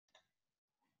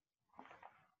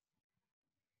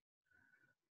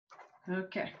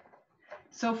Okay,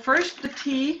 so first the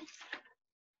T.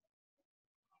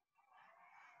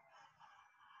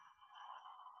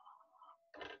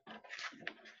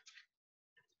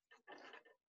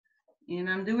 And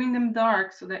I'm doing them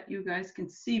dark so that you guys can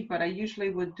see, but I usually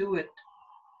would do it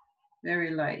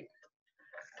very light.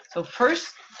 So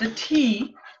first the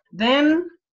T, then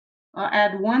I'll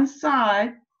add one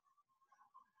side,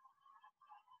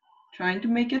 trying to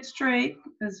make it straight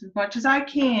as much as I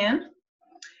can.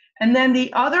 And then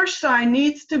the other side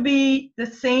needs to be the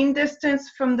same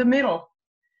distance from the middle.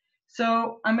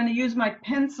 So I'm going to use my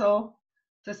pencil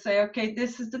to say, okay,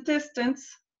 this is the distance.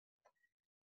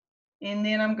 And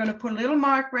then I'm going to put a little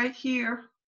mark right here.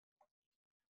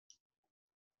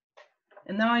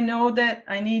 And now I know that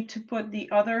I need to put the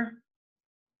other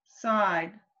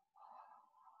side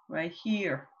right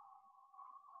here.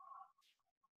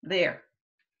 There.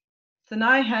 So now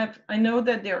I know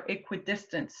that they're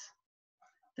equidistant,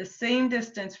 the same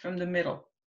distance from the middle.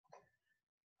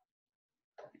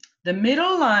 The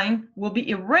middle line will be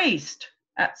erased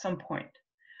at some point,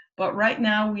 but right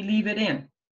now we leave it in.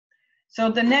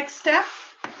 So the next step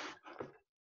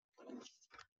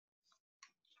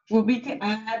will be to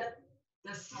add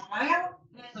the smile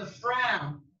and the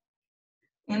frown.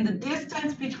 And the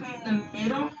distance between the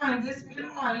middle line, this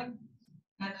middle line,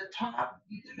 and the top,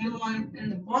 the middle line,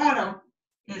 and the bottom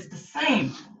is the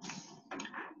same.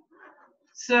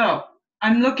 So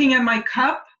I'm looking at my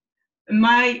cup.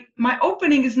 My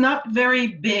opening is not very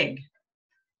big.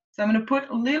 So I'm going to put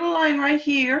a little line right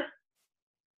here,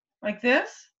 like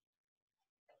this.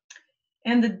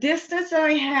 And the distance that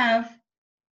I have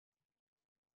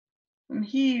from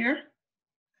here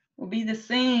will be the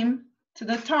same to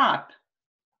the top.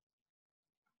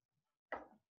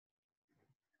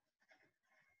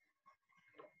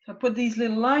 So I put these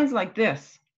little lines like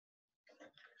this.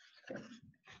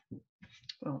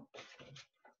 Well,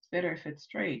 it's better if it's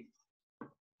straight.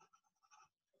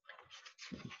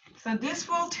 So this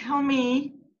will tell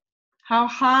me how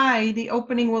high the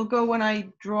opening will go when I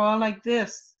draw like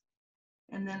this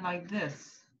and then like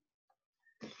this.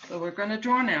 So we're going to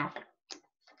draw now.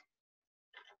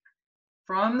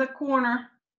 From the corner,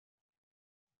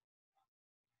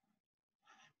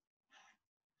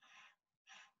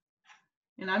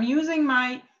 and I'm using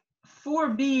my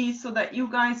 4B so that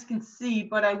you guys can see,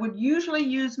 but I would usually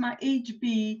use my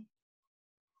HB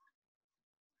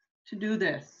to do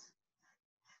this.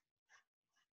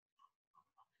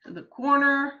 To the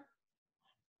corner,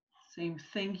 same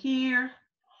thing here.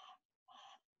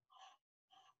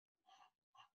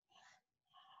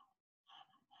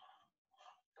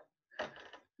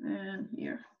 And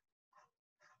here.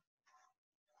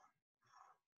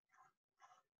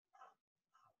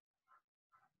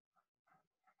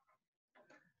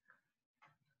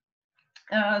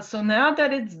 So now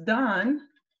that it's done,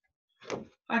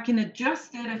 I can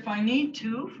adjust it if I need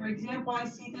to. For example, I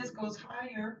see this goes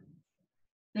higher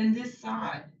than this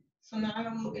side. So now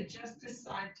I will adjust this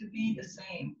side to be the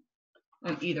same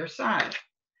on either side.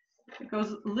 It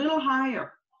goes a little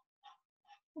higher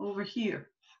over here.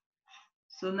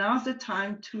 So now's the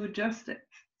time to adjust it.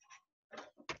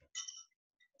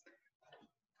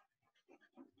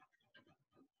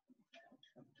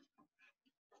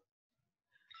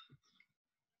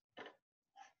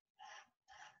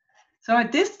 So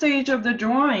at this stage of the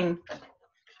drawing,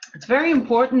 it's very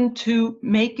important to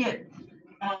make it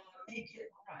right.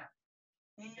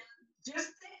 And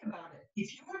just think about it.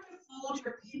 If you were to fold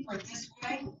your paper this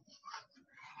way,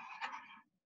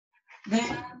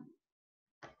 then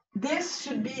this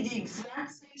should be the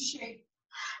exact same shape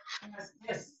as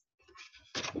this.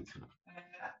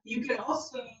 You can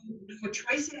also do a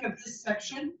tracing of this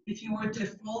section. If you were to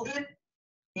fold it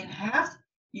in half,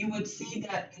 you would see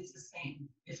that it's the same.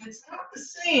 If it's not the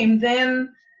same,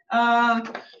 then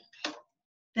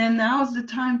now's the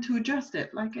time to adjust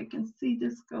it. Like I can see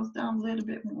this goes down a little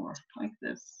bit more, like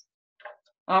this.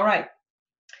 All right.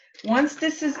 Once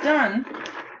this is done,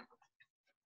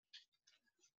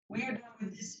 we are done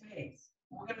with this phase.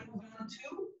 We're going to move on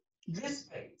to this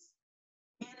phase.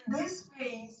 In this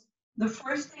phase, the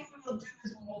first thing we will do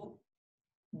is we'll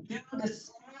do the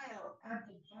smile at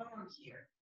the bottom here.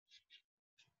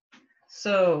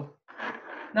 So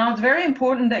now it's very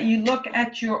important that you look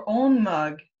at your own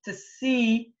mug to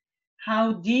see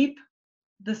how deep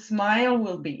the smile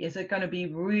will be. Is it going to be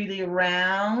really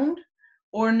round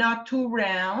or not too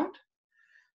round?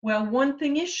 Well, one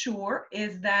thing is sure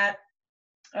is that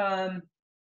the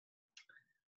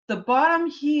bottom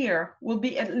here will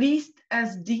be at least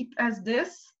as deep as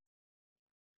this,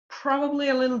 probably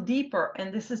a little deeper,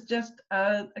 and this is just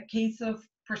a case of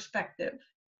perspective.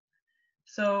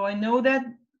 So I know that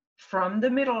from the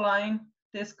middle line,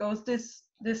 this goes this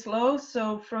low.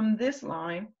 So from this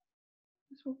line,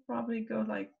 this will probably go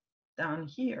like down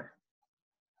here.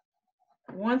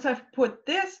 Once I've put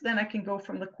this, then I can go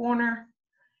from the corner,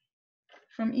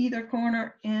 from either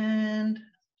corner, and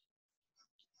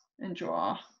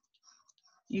draw.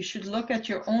 You should look at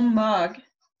your own mug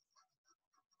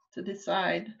to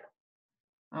decide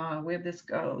where this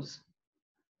goes.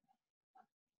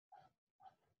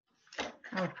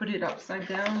 I'll put it upside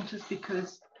down just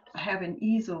because I have an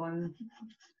easel and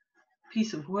a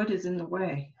piece of wood is in the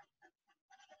way.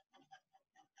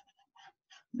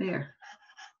 There.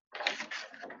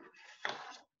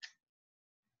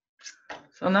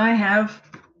 So now I have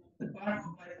the bottom of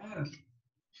my mug.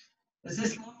 Is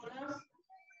this low enough?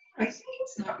 I think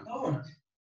it's not low enough.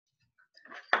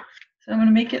 So I'm going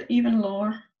to make it even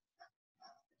lower.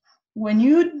 When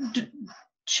you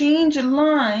change a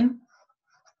line,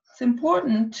 it's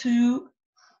important to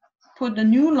put the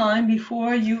new line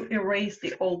before you erase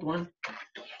the old one.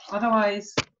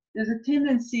 Otherwise, there's a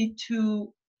tendency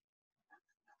to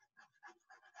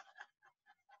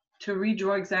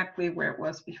redraw exactly where it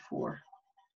was before.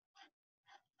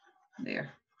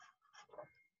 There.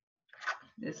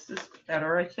 This is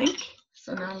better, I think.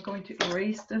 So now I'm going to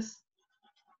erase this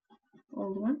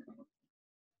old one.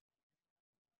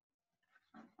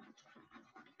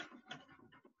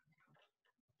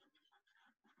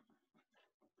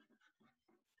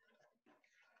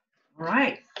 All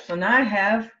right, so now I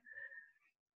have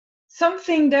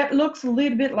something that looks a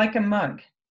little bit like a mug.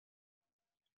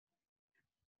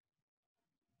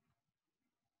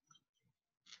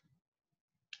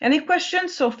 Any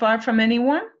questions so far from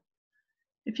anyone?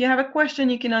 If you have a question,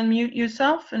 you can unmute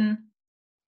yourself and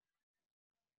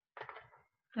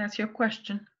ask your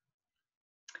question.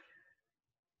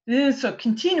 So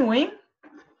continuing,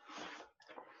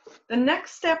 the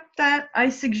next step that I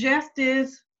suggest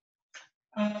is,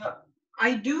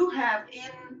 I do have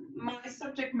in my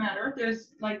subject matter, there's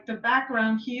like the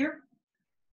background here,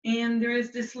 and there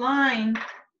is this line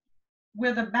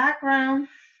where the background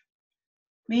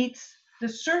meets the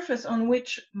surface on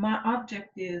which my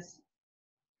object is.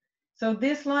 So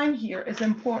this line here is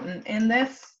important, and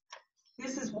this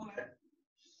is what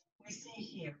we see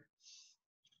here.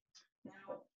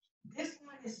 Now, this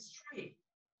line is straight.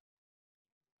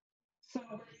 So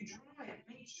when you draw it,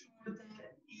 make sure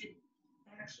that it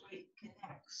actually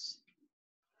connects.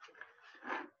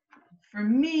 For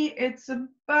me, it's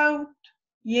about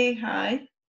yay high.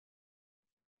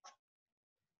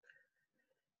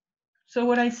 So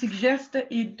what I suggest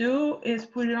that you do is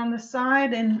put it on the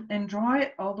side and draw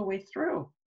it all the way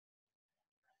through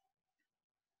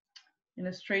in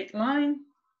a straight line.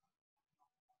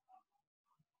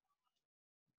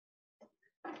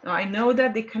 Now I know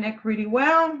that they connect really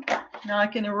well. Now I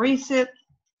can erase it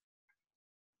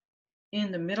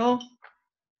in the middle.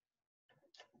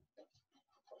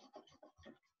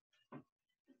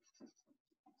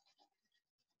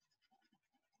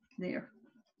 There.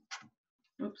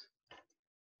 Oops.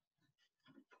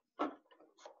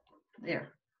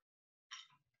 There.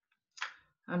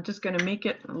 I'm just going to make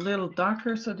it a little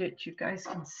darker so that you guys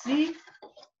can see.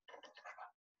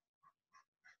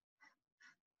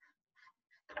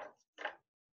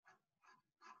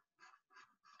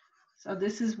 So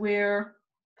this is where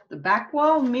the back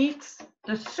wall meets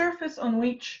the surface on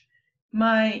which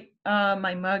my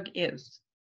my mug is.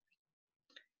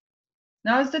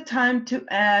 Now is the time to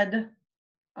add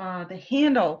the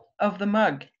handle of the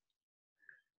mug.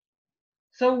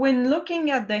 So when looking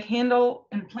at the handle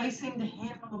and placing the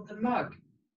handle of the mug,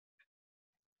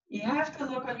 you have to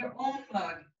look on your own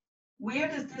mug. Where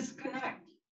does this connect?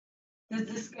 Does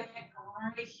this connect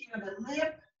right here, the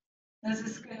lip? Does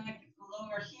this connect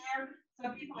lower here?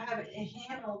 Some people have a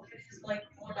handle that is like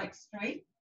more like straight,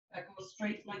 that goes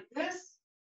straight like this.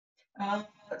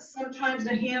 Sometimes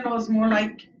the handle is more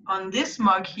like on this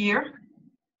mug here.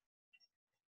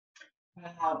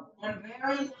 One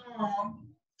very long.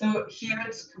 So here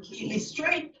it's completely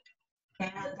straight,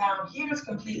 and down here it's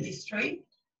completely straight.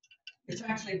 It's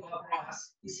actually Bob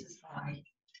Ross. This is high.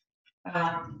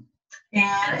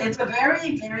 And it's a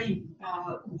very, very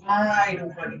wide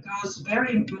one. It goes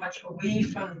very much away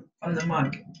from the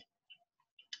mug.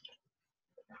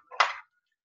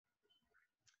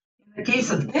 In the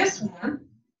case of this one,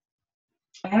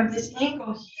 I have this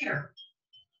angle here.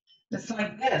 It's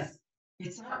like this.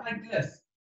 It's not like this.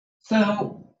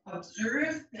 So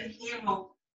observe the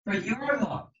handle for your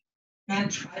mug and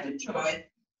try to draw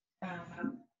it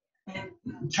and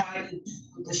try to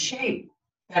do the shape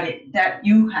that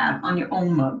you have on your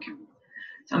own mug.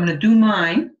 So I'm going to do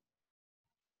mine.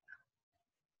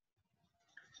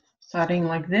 starting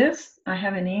like this. I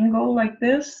have an angle like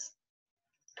this.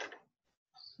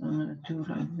 So I'm going to do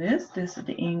like this. This is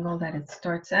the angle that it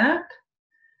starts at.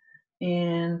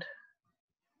 And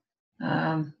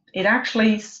it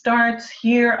actually starts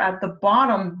here at the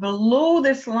bottom below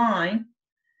this line.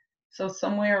 So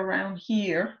somewhere around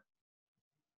here.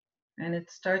 And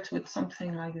it starts with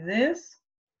something like this.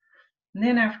 And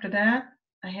then after that,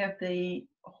 I have the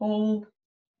whole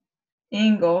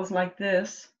angles like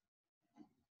this.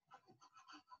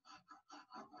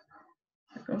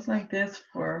 It goes like this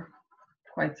for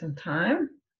quite some time.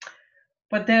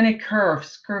 But then it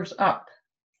curves up.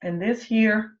 And this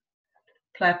here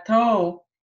plateau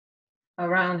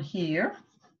around here.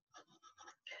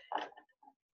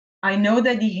 I know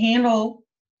that the handle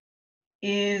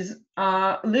is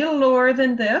a little lower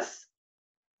than this.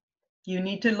 You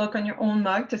need to look on your own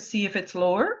mug to see if it's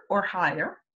lower or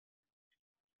higher.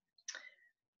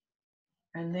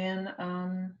 And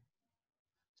then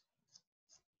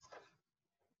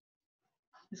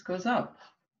this goes up.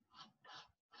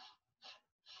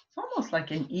 It's almost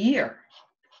like an ear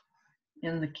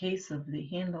in the case of the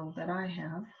handle that I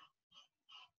have.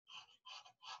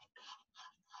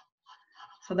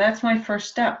 So that's my first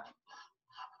step.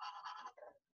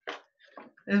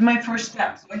 This is my first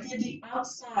step. So I did the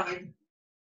outside.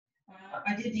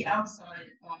 I did the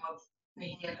outside of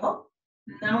the handle.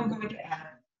 Now I'm going to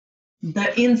add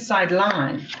the inside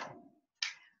line.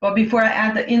 But before I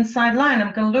add the inside line,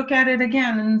 I'm going to look at it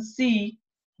again and see.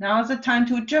 Now is the time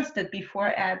to adjust it before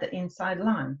I add the inside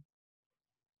line.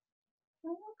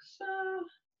 It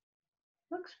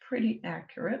looks pretty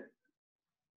accurate.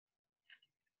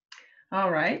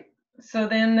 All right. So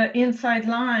then the inside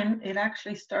line, it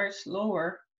actually starts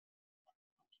lower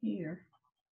here,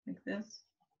 like this.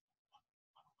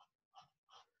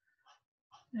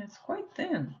 And it's quite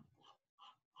thin.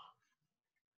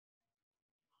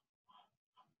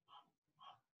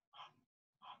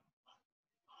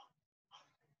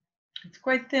 It's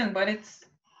quite thin, but it's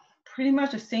pretty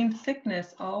much the same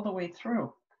thickness all the way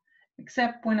through,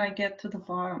 except when I get to the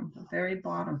bottom, the very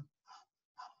bottom.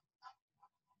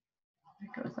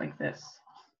 It goes like this.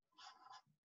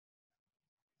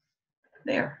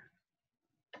 There.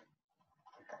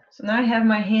 So now I have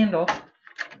my handle.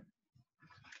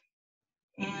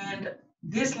 And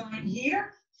this line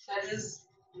here, that is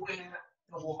where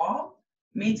the wall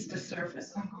meets the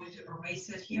surface. I'm going to erase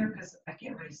it here because I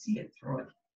can't really see it through it.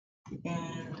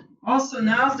 And also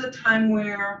now's the time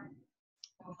where,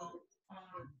 oh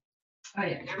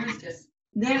yeah, there is this.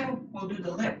 Then we'll do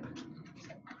the lip.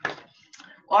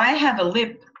 Well, I have a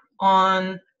lip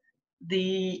on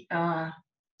the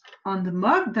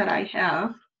mug that I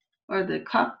have, or the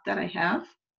cup that I have.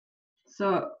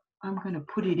 So I'm going to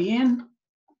put it in.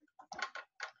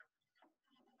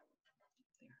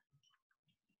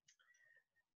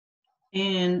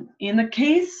 And in the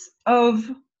case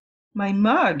of my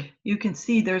mug, you can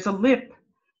see there's a lip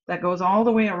that goes all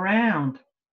the way around.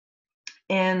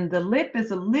 And the lip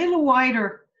is a little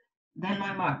wider than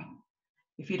my mug.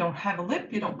 If you don't have a lip,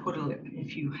 you don't put a lip.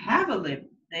 If you have a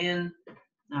lip, then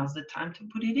now's the time to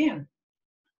put it in.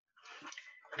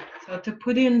 So to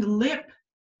put in the lip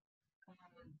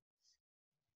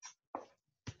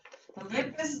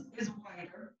is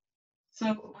wider. So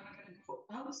I'm going to go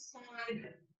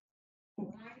outside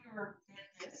wider than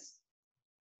this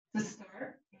to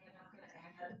start. And I'm going to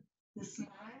add the smile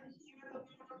here.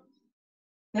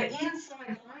 The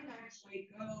inside line actually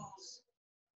goes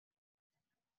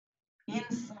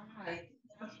inside,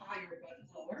 not higher but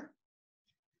lower,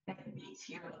 and it meets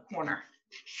here in the corner.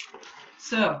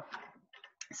 So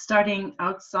starting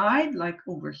outside, like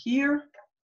over here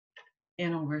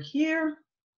and over here,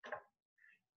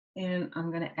 and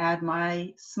I'm going to add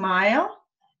my smile.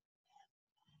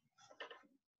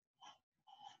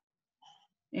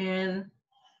 And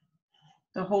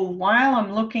the whole while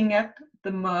I'm looking at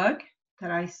the mug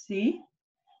that I see,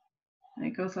 and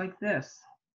it goes like this.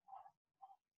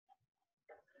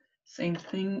 Same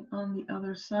thing on the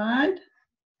other side.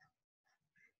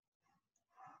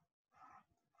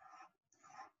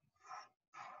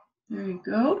 There you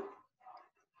go.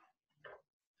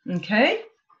 Okay.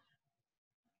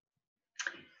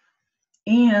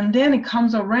 And then it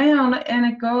comes around and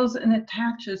it goes and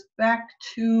attaches back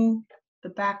to the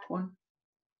back one.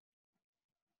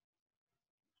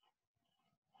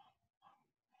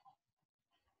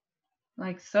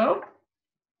 Like so.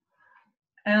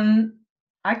 And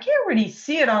I can't really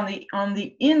see it on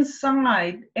the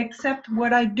inside, except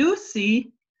what I do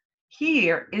see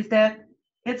here is that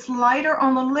it's lighter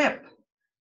on the lip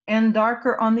and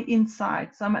darker on the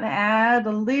inside. So I'm going to add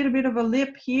a little bit of a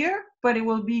lip here, but it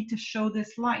will be to show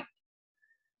this light.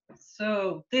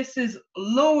 So this is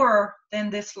lower than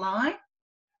this line.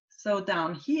 So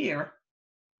down here,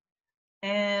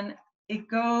 and it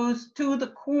goes to the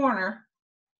corner,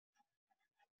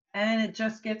 and it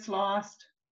just gets lost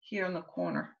here in the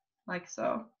corner, like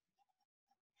so.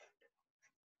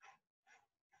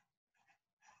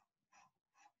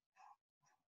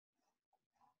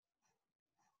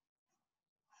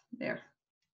 There.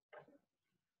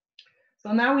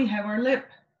 So now we have our lip.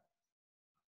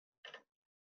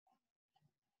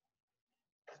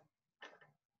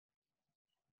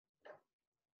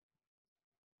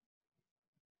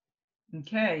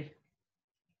 Okay.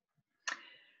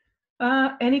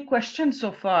 Any questions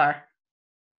so far?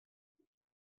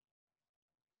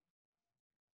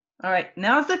 All right,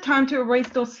 now's the time to erase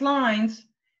those lines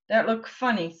that look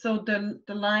funny. So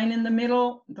the line in the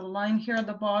middle, the line here at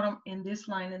the bottom, and this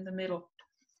line in the middle.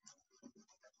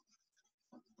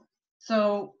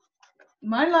 So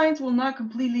my lines will not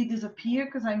completely disappear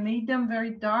because I made them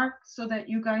very dark so that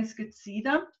you guys could see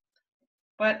them.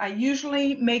 But I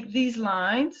usually make these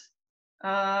lines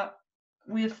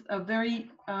with a very,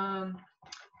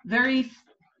 very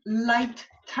light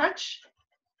touch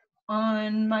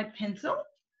on my pencil.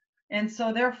 And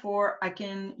so therefore, I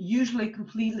can usually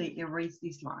completely erase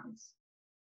these lines.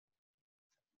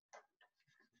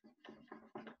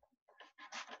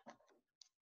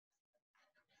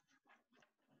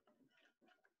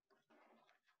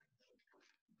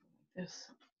 This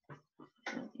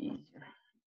is easier.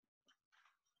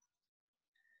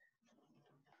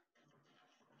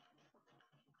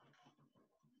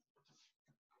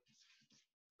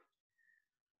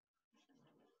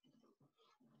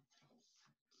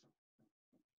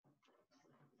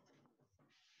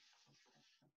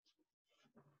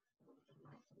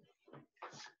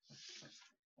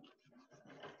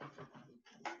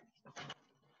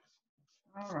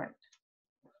 All right.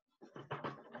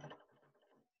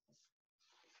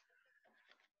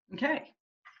 Okay.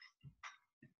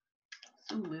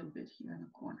 So a little bit here in the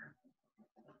corner.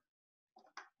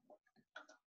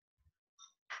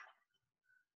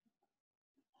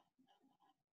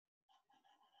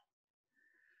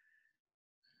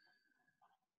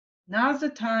 Now's the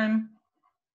time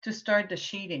to start the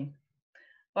sheeting.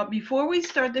 But before we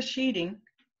start the sheeting,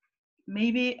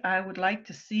 maybe I would like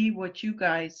to see what you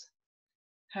guys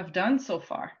have done so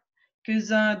far, because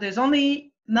there's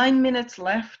only 9 minutes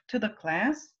left to the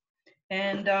class,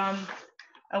 and I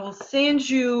will send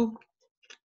you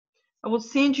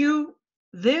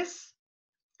this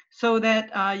so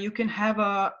that you can have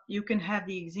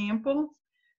the example.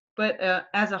 But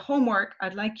as a homework,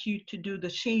 I'd like you to do the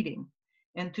shading.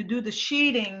 And to do the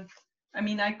shading, I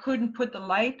mean, I couldn't put the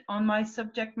light on my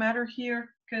subject matter here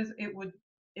because it would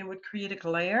create a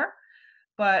glare.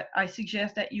 But I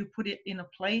suggest that you put it in a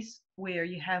place where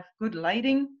you have good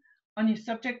lighting on your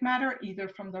subject matter, either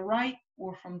from the right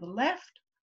or from the left,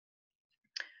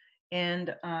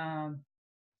 and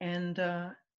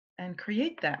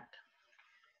create that.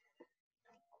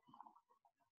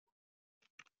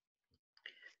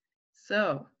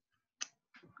 So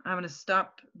I'm going to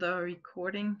stop the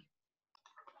recording.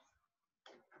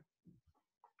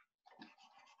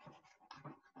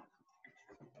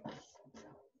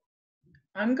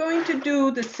 I'm going to do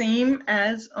the same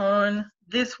as on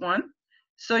this one.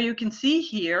 So you can see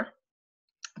here,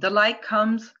 the light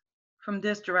comes from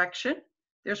this direction.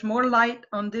 There's more light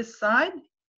on this side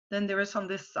than there is on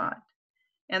this side.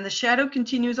 And the shadow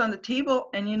continues on the table.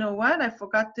 And you know what? I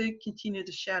forgot to continue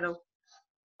the shadow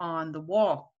on the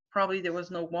wall. Probably there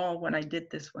was no wall when I did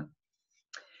this one.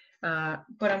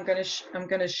 But I'm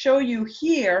gonna show you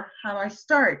here how I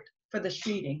start for the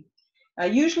shading. I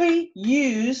usually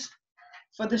use,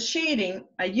 for the shading,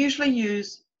 I usually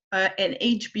use an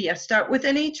HB. I start with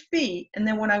an HB, and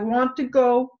then when I want to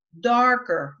go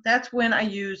darker, that's when I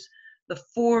use the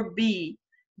 4B.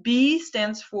 B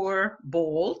stands for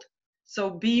bold, so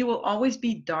B will always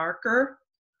be darker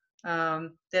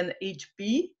than the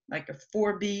HB, like a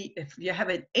 4B. If you have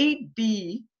an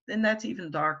 8B, then that's even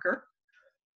darker.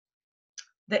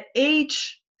 The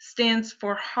H stands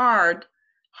for hard.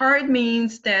 Hard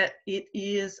means that it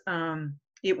is,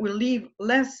 it will leave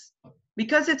less,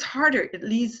 because it's harder, it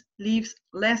leaves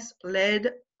less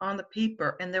lead on the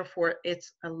paper, and therefore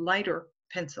it's a lighter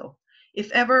pencil.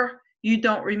 If ever you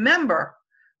don't remember,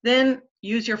 then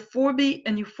use your 4B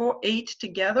and your 4H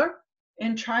together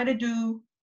and try to do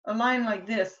a line like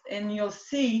this, and you'll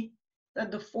see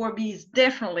that the 4B is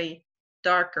definitely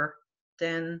darker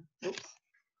than, oops,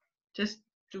 just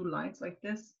do lines like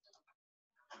this.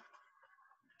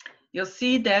 You'll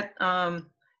see that the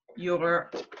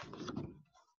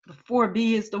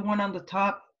 4B is the one on the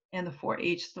top, and the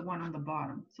 4H is the one on the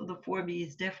bottom. So the 4B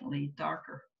is definitely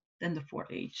darker than the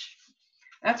 4H.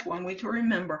 That's one way to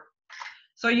remember.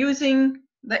 So using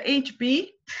the HB,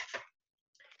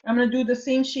 I'm going to do the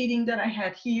same shading that I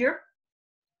had here.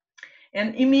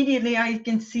 And immediately I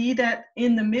can see that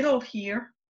in the middle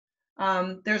here,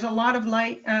 there's a lot of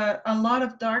light, a lot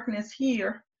of darkness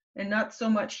here, and not so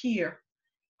much here.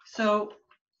 So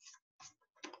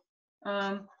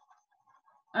I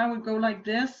would go like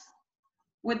this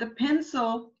with the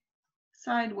pencil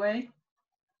sideways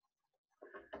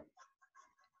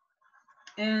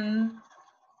and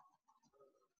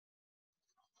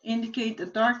indicate the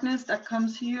darkness that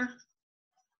comes here.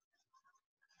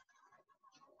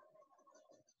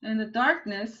 And the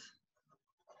darkness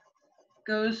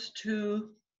goes to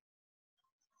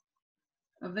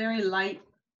a very light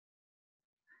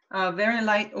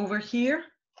over here.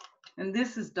 And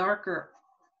this is darker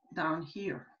down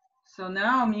here. So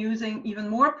now I'm using even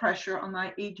more pressure on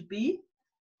my HB.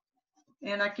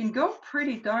 And I can go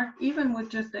pretty dark even with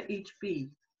just the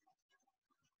HB.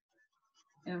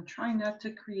 And I'm trying not to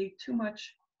create too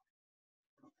much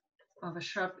of a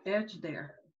sharp edge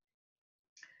there.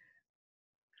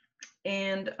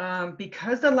 And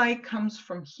because the light comes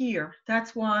from here,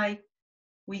 that's why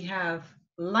we have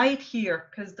light here,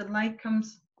 because the light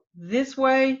comes this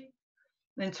way.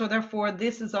 And so therefore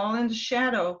this is all in the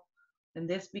shadow and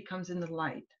this becomes in the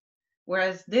light.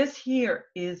 Whereas this here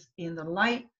is in the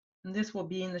light and this will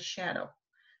be in the shadow.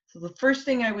 So the first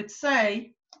thing I would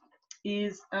say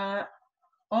is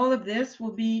all of this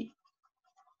will be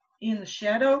in the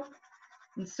shadow.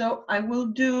 And so I will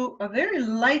do a very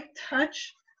light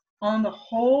touch on the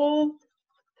whole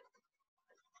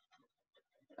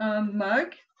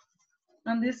mug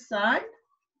on this side.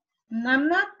 And I'm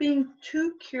not being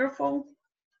too careful.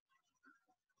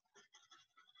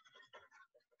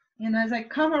 And as I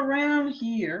come around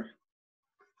here,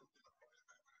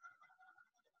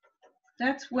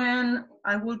 that's when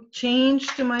I will change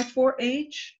to my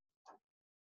 4H.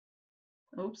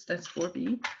 Oops, that's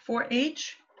 4B,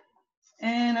 4H.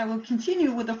 And I will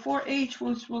continue with the 4H,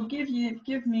 which will give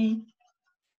me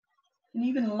an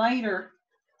even lighter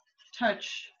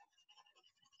touch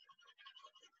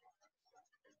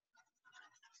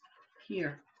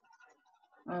here.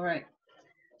 All right.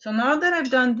 So now that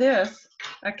I've done this,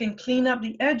 I can clean up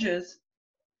the edges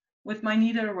with my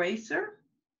kneaded eraser.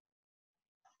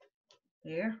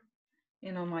 There.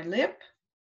 And on my lip.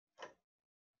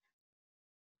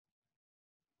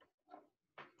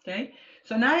 Okay.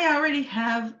 So now I already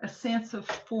have a sense of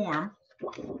form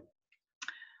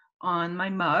on my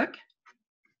mug.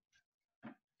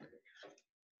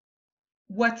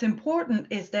 What's important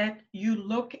is that you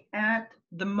look at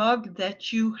the mug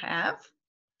that you have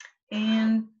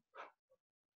and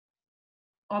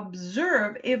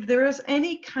observe if there is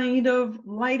any kind of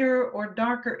lighter or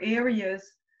darker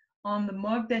areas on the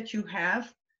mug that you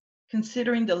have,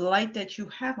 considering the light that you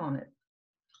have on it.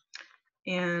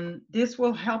 And this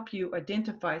will help you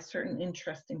identify certain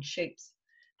interesting shapes,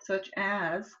 such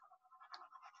as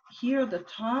here at the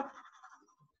top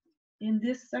in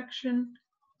this section,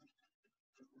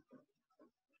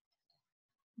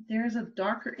 there's a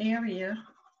darker area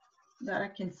that I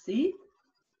can see.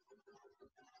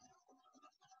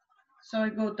 So I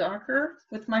go darker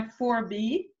with my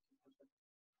 4B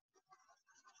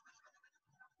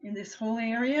in this whole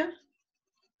area.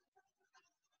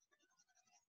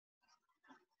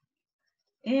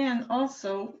 And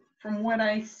also, from what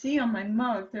I see on my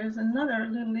mug, there's another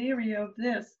little area of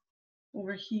this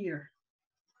over here,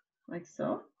 like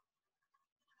so.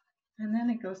 And then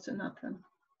it goes to nothing.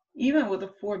 Even with a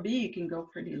 4B, it can go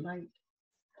pretty light.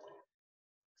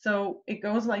 So it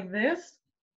goes like this.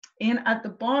 And at the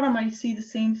bottom, I see the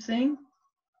same thing.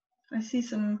 I see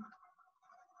some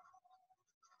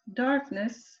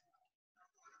darkness.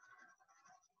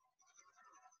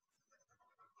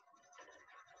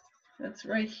 That's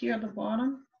right here at the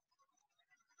bottom.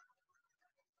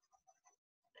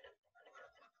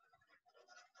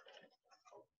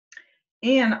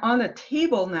 And on the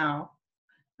table now,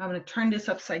 I'm going to turn this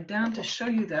upside down to show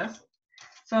you this.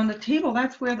 So on the table,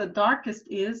 that's where the darkest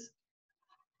is.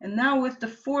 And now with the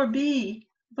 4B,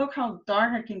 look how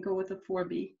dark I can go with the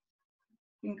 4B.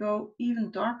 I can go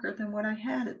even darker than what I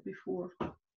had it before.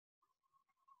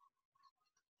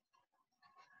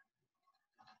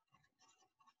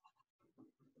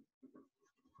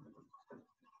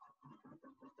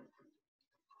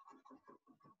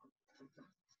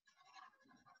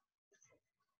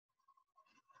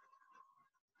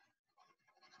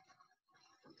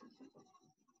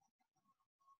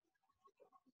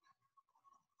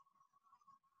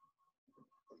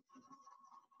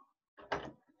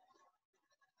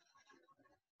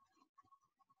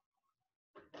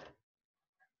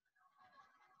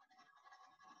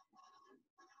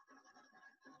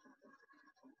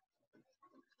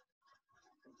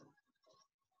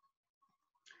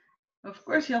 Of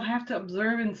course, you'll have to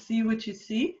observe and see what you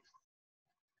see.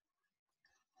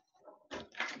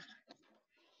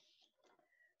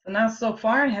 So now, so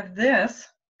far I have this,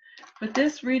 but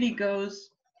this really goes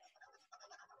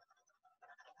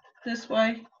this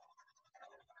way.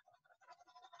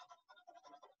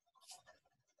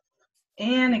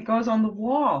 And it goes on the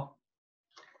wall.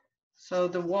 So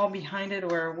the wall behind it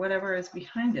or whatever is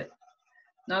behind it.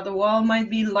 Now the wall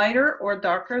might be lighter or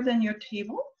darker than your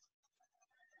table.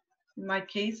 In my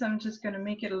case, I'm just going to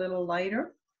make it a little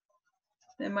lighter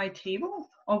than my table.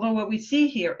 Although what we see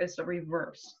here is the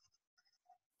reverse.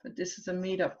 But this is a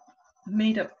made up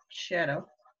shadow.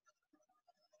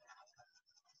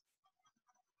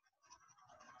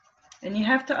 And you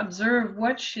have to observe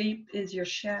what shape is your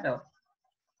shadow.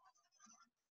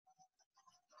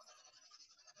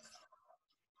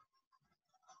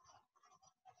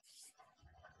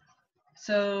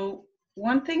 So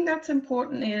one thing that's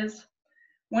important is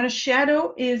when a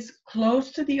shadow is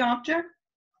close to the object,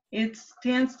 it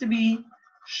tends to be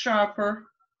sharper.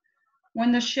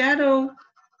 When the shadow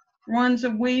runs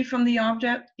away from the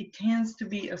object, it tends to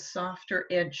be a softer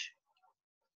edge.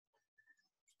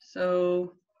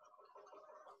 So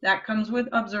that comes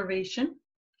with observation.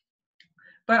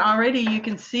 But already you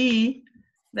can see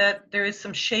that there is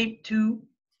some shape to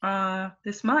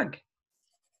this mug.